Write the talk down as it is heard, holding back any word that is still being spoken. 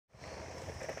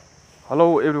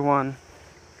Hello everyone,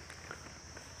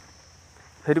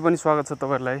 फेरि पनि स्वागत छ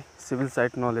तपाईहरुलाई सिभिल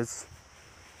साइट नलेज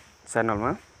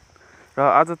च्यानलमा। र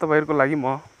आज तपाईहरुको लागि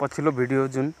म पछिल्लो भिडियो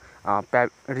जुन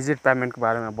रिजिड प्याभमेन्टको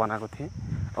बारेमा बनाएको थिएँ,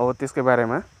 अब त्यसकै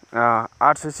बारेमा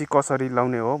आरसीसी कसरी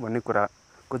लाउने हो भन्ने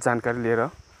कुराको जानकारी लिएर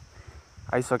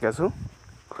आइसकेको छु।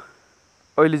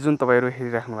 अहिले जुन तपाईहरु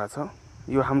हेरिराख्नु भएको छ,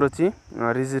 यो हाम्रो चाहिँ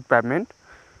रिजिड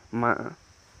प्याभमेन्टमा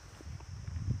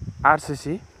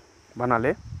आरसीसी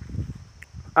भन्नाले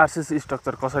आरसीसी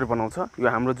स्ट्रक्चर कसरी बनाउँछ, यो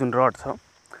हाम्रो जुन रड छ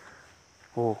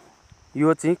हो,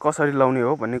 यो चाहिँ कसरी लाउने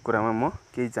हो भन्ने कुरामा म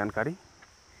केही जानकारी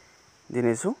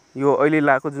दिनेछु। यो अहिले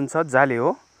लाएको जुन छ जाली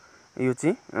हो, यो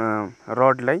चाहिँ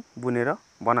रडलाई बुनेर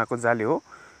बनाएको जाली हो,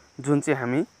 जुन चाहिँ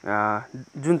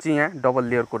यहाँ डबल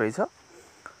लेयरको रहेछ।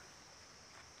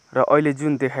 र अहिले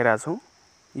जुन देखाइरहेछौँ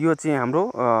यो चाहिँ हाम्रो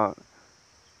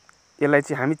यसलाई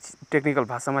चाहिँ हामी टेक्निकल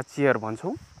भाषामा चेयर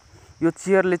भन्छौँ। यो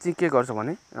चेयरले चाहिँ के गर्छ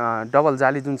भने डबल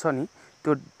जाली जुन छ नि,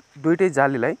 त्यो दुईटै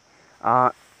जालीलाई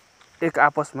एक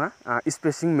आपसमा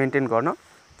स्पेसिङ मेन्टेन गर्न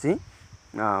चाहिँ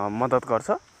मद्दत गर्छ।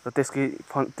 र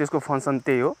त्यसको फङ्सन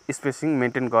त्यही हो, स्पेसिङ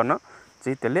मेन्टेन गर्न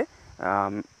चाहिँ त्यसले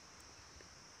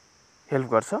हेल्प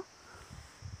गर्छ।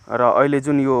 र अहिले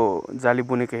जुन यो जाली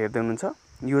बुनेको हेर्दै हुनुहुन्छ,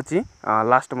 यो चाहिँ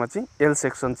लास्टमा चाहिँ एल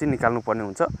सेक्सन चाहिँ निकाल्नु पर्ने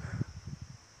हुन्छ।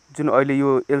 जुन अहिले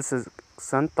यो एल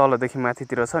सेक्सन तलदेखि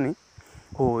माथितिर छ नि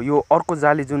हो, यो अर्को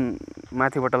जाली जुन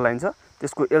माथिबाट लाइन्छ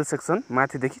त्यसको एल सेक्सन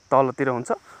माथिदेखि तलतिर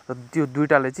हुन्छ। र त्यो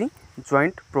दुईटाले चाहिँ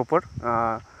जोइन्ट प्रोपर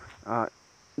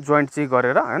जोइन्ट चाहिँ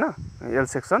गरेर हैन, एल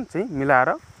सेक्सन चाहिँ मिलाएर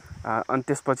अनि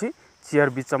त्यसपछि चेयर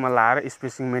बिचमा लाएर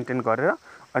स्पेसिङ मेन्टेन गरेर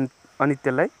अनि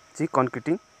त्यसलाई चाहिँ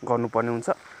कन्क्रिटिङ गर्नुपर्ने हुन्छ।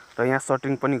 र यहाँ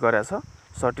सटरिङ पनि गरेको छ,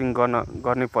 सटरिङ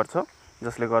गर्नै पर्छ,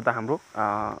 जसले गर्दा हाम्रो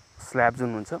स्ल्याब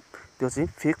जुन हुन्छ त्यो चाहिँ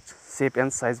फिक्स्ड सेप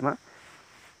एन्ड साइजमा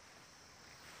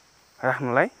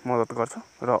राख्नलाई मद्दत गर्छ।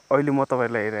 र अहिले म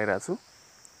तपाईहरुलाई हेराइरहेको छु,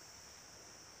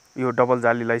 यो डबल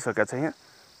जाली लगाइसकेको छ यहाँ।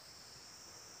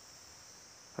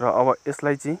 र अब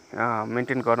यसलाई चाहिँ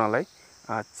मेन्टेन गर्नलाई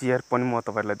चेयर पनि म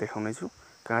तपाईहरुलाई देखाउने छु,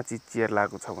 कहाँ चाहिँ चेयर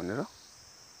लागेको छ भनेर।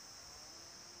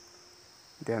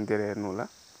 ध्यान दिएर हेर्नु होला।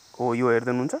 हो, यो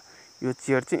हेर्दै हुनुहुन्छ, यो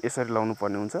चेयर चाहिँ यसरी लाउनु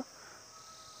पर्ने हुन्छ।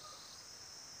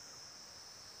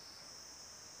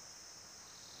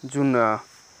 जुन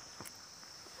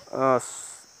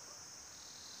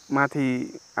माथि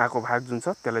आएको भाग जुन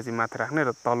छ त्यसलाई चाहिँ माथि राख्ने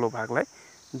र तल्लो भागलाई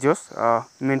जोस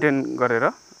मेन्टेन गरेर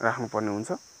राख्नुपर्ने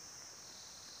हुन्छ।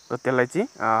 र त्यसलाई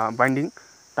चाहिँ बाइन्डिङ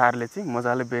तारले चाहिँ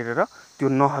मजाले बेरेर त्यो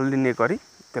नहल्लिने गरी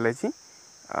त्यसलाई चाहिँ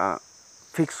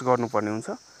फिक्स गर्नुपर्ने हुन्छ।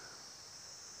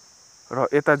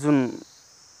 र यता जुन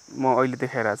म अहिले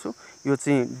देखाइरहेको छु, यो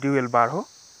चाहिँ ड्युअल बार हो।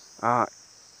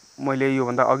 मैले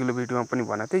योभन्दा अघिल्लो भिडियोमा पनि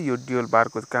भनेको थिएँ, यो ड्युअल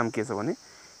बारको काम के छ भने,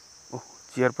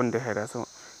 चेयर पनि देखाइरहेको छु।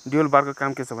 ड्युअल बारको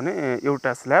काम के छ भने,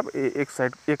 एउटा स्ल्याब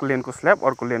एक लेनको स्ल्याब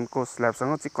अर्को लेनको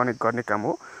स्ल्याबसँग चाहिँ कनेक्ट गर्ने काम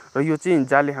हो। र यो चाहिँ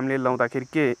जाली हामीले लाउँदाखेरि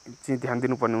के चाहिँ ध्यान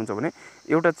दिनुपर्ने हुन्छ भने,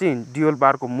 एउटा चाहिँ ड्युअल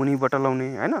बारको मुनिबाट लाउने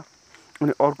हैन,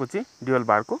 अनि अर्को चाहिँ ड्युअल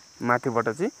बारको माथिबाट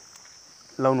चाहिँ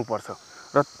लाउनु पर्छ।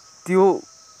 र त्यो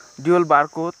ड्युअल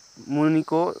बारको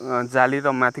मुनिको जाली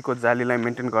र माथिको जालीलाई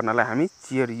मेन्टेन गर्नलाई हामी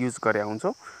चेयर युज गरेका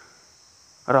हुन्छौँ।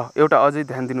 र एउटा अझै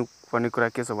ध्यान दिनुपर्ने कुरा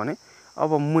के छ भने, अब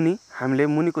हामीले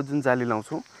मुनिको जुन जाली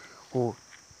लाउँछौँ हो,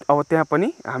 अब त्यहाँ पनि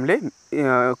हामीले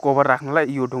कभर राख्नलाई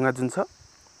यो ढुङ्गा जुन छ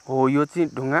हो, यो चाहिँ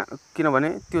ढुङ्गा, किनभने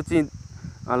त्यो चाहिँ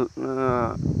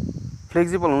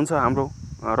फ्लेक्सिबल हुन्छ हाम्रो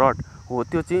रड हो,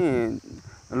 त्यो चाहिँ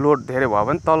लोड धेरै भयो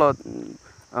भने तल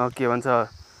के भन्छ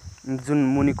जुन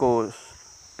मुनिको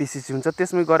पिसिसी हुन्छ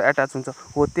त्यसमै गएर एट्याच हुन्छ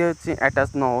हो, त्यो चाहिँ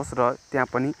एट्याच नहोस् र त्यहाँ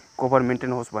पनि कभर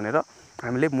मेन्टेन होस् भनेर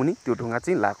हामीले मुनि त्यो ढुङ्गा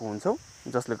चाहिँ लाएको हुन्छौँ,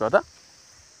 जसले गर्दा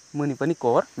मुनि पनि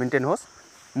कभर मेन्टेन होस्।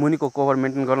 मुनिको कभर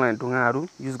मेन्टेन गर्नलाई ढुङ्गाहरू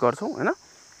युज गर्छौँ हैन,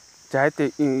 चाहे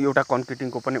त्यो एउटा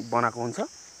कन्क्रिटिङको पनि बनाएको हुन्छ।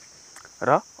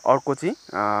 र अर्को चाहिँ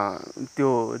त्यो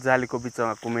जालीको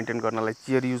बिचको मेन्टेन गर्नलाई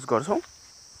चेयर युज गर्छौँ।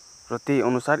 र त्यही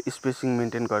अनुसार स्पेसिङ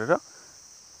मेन्टेन गरेर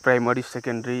प्राइमरी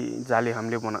सेकेन्डरी जाली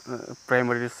हामीले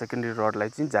प्राइमरी र सेकेन्डरी रडलाई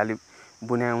चाहिँ जाली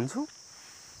बुनेका हुन्छौँ।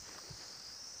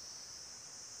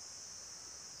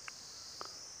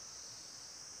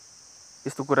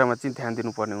 यस्तो कुरामा चाहिँ ध्यान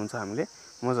दिनुपर्ने हुन्छ हामीले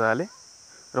मजाले।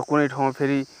 र कुनै ठाउँमा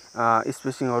फेरि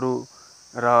स्पेसिङहरू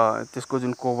र त्यसको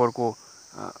जुन कभरको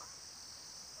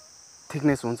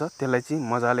थिकनेस हुन्छ त्यसलाई चाहिँ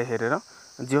मजाले हेरेर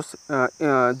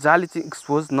जाली चाहिँ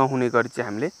एक्सपोज नहुने गरी चाहिँ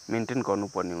हामीले मेन्टेन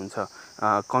गर्नुपर्ने हुन्छ,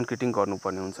 कन्क्रिटिङ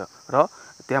गर्नुपर्ने हुन्छ। र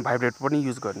त्यहाँ भाइब्रेट पनि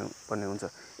युज गर्नुपर्ने हुन्छ।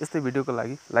 यस्तै भिडियोको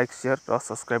लागि लाइक, सेयर र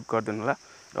सब्सक्राइब गरिदिनु होला।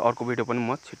 र अर्को भिडियो पनि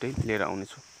म छिट्टै लिएर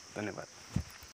आउनेछु। धन्यवाद।